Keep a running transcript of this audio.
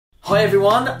Hi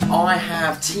everyone, I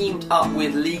have teamed up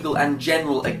with Legal and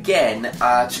General again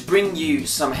to bring you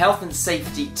some health and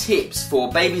safety tips for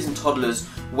babies and toddlers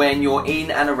when you're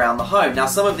in and around the home. Now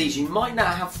some of these you might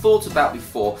not have thought about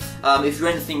before, if you're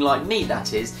anything like me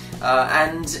that is,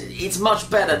 and it's much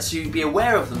better to be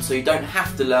aware of them so you don't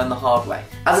have to learn the hard way.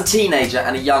 As a teenager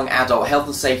and a young adult, health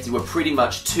and safety were pretty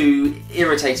much two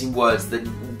irritating words that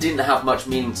didn't have much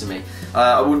meaning to me.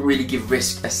 I wouldn't really give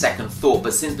risk a second thought,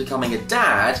 but since becoming a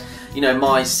dad, you know,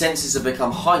 my senses have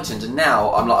become heightened, and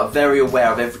now I'm like very aware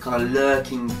of every kind of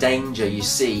lurking danger you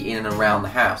see in and around the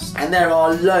house. And there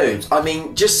are loads. I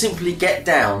mean, just simply get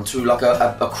down to like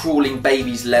a crawling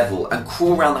baby's level and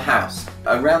crawl around the house.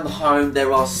 Around the home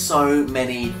there are so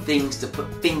many things to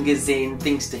put fingers in,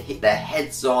 things to hit their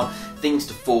heads on, things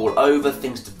to fall over,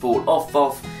 things to fall off.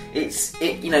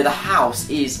 You know, the house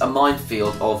is a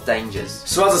minefield of dangers.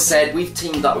 So as I said, we've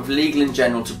teamed up with Legal and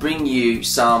General to bring you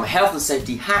some health and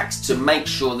safety hacks to make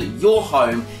sure that your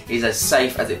home is as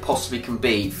safe as it possibly can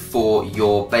be for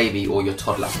your baby or your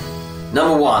toddler.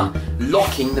 Number one,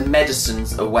 locking the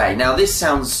medicines away. Now this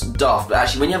sounds daft, but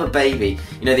actually when you have a baby,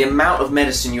 you know, the amount of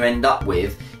medicine you end up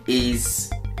with is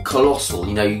colossal.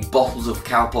 You know, bottles of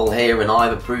Calpol here and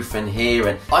ibuprofen here,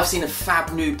 and I've seen a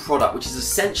fab new product which is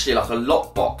essentially like a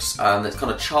lockbox that's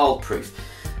kind of child-proof,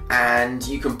 and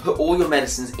you can put all your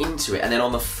medicines into it, and then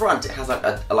on the front it has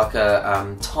like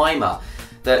a timer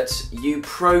that you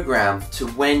program to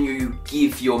when you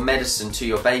give your medicine to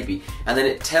your baby, and then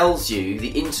it tells you the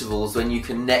intervals when you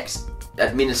can next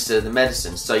administer the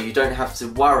medicine, so you don't have to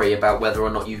worry about whether or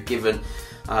not you've given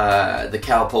the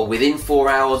Calpol within 4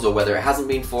 hours or whether it hasn't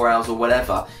been 4 hours or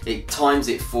whatever. It times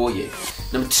it for you.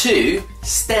 Number two,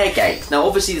 stair gate. Now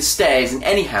obviously the stairs in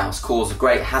any house cause a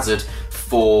great hazard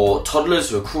for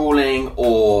toddlers who are crawling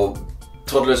or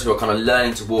toddlers who are kind of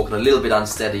learning to walk and a little bit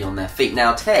unsteady on their feet.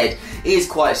 Now Ted is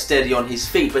quite steady on his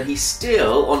feet, but he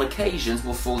still on occasions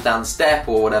will fall down the step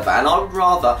or whatever, and I would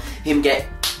rather him get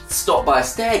stopped by a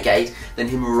stair gate than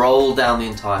him roll down the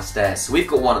entire stairs. So we've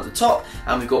got one at the top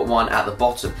and we've got one at the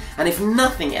bottom, and if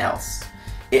nothing else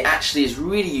it actually is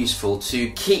really useful to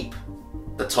keep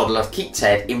the toddler, keep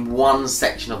Ted in one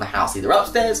section of the house, either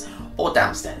upstairs or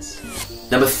downstairs.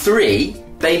 Number three,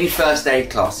 baby first aid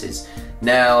classes.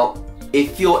 Now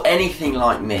if you're anything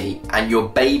like me and your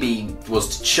baby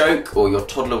was to choke or your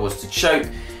toddler was to choke,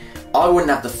 I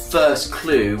wouldn't have the first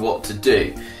clue what to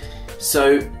do.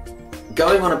 So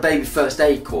going on a baby first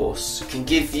aid course can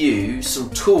give you some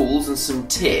tools and some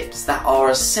tips that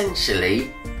are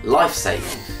essentially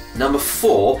life-saving. Number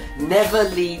four, never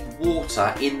leave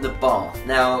water in the bath.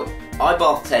 Now, I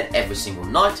bath Ted every single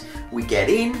night. We get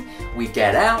in, we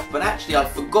get out, but actually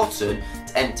I've forgotten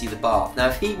to empty the bath. Now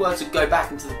if he were to go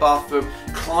back into the bathroom,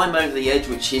 climb over the edge,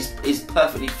 which is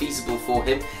perfectly feasible for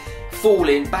him, fall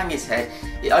in, bang his head,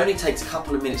 it only takes a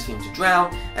couple of minutes for him to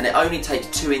drown, and it only takes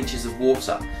 2 inches of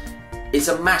water. It's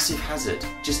a massive hazard.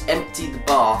 Just empty the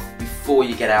bath before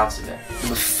you get out of it.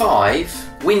 Number five,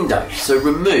 windows. So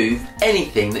remove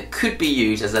anything that could be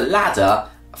used as a ladder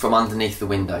from underneath the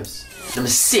windows. Number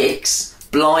six,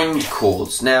 blind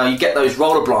cords. Now you get those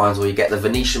roller blinds or you get the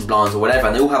Venetian blinds or whatever,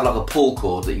 and they all have like a pull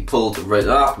cord that you pull to raise it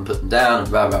up and put them down and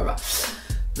blah blah blah.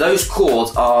 Those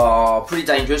cords are pretty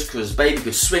dangerous because baby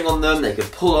could swing on them, they could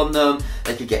pull on them,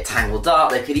 they could get tangled up,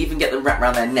 they could even get them wrapped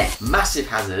around their neck. Massive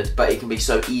hazard, but it can be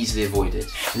so easily avoided.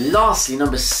 Lastly,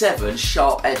 number seven,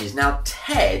 sharp edges. Now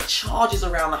Ted charges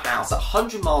around the house at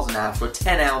 100 miles an hour for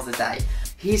 10 hours a day.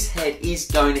 His head is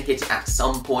going to hit it at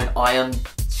some point, I am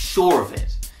sure of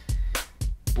it.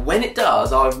 But when it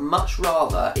does, I would much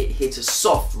rather it hit a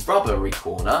soft rubbery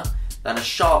corner than a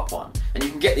sharp one. And you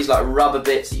can get these like rubber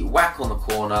bits that you whack on the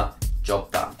corner,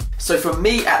 job done. So from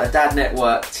me at the Dad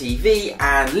Network TV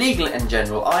and Legal and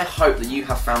General, I hope that you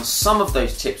have found some of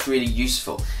those tips really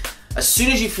useful. As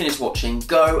soon as you finish watching,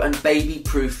 go and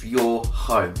baby-proof your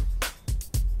home.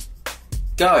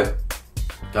 Go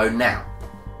now.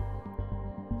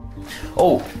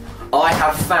 Oh, I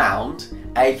have found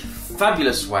a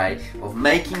fabulous way of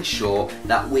making sure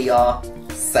that we are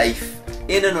safe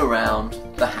in and around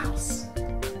the house.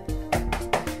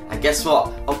 And guess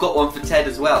what? I've got one for Ted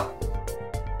as well.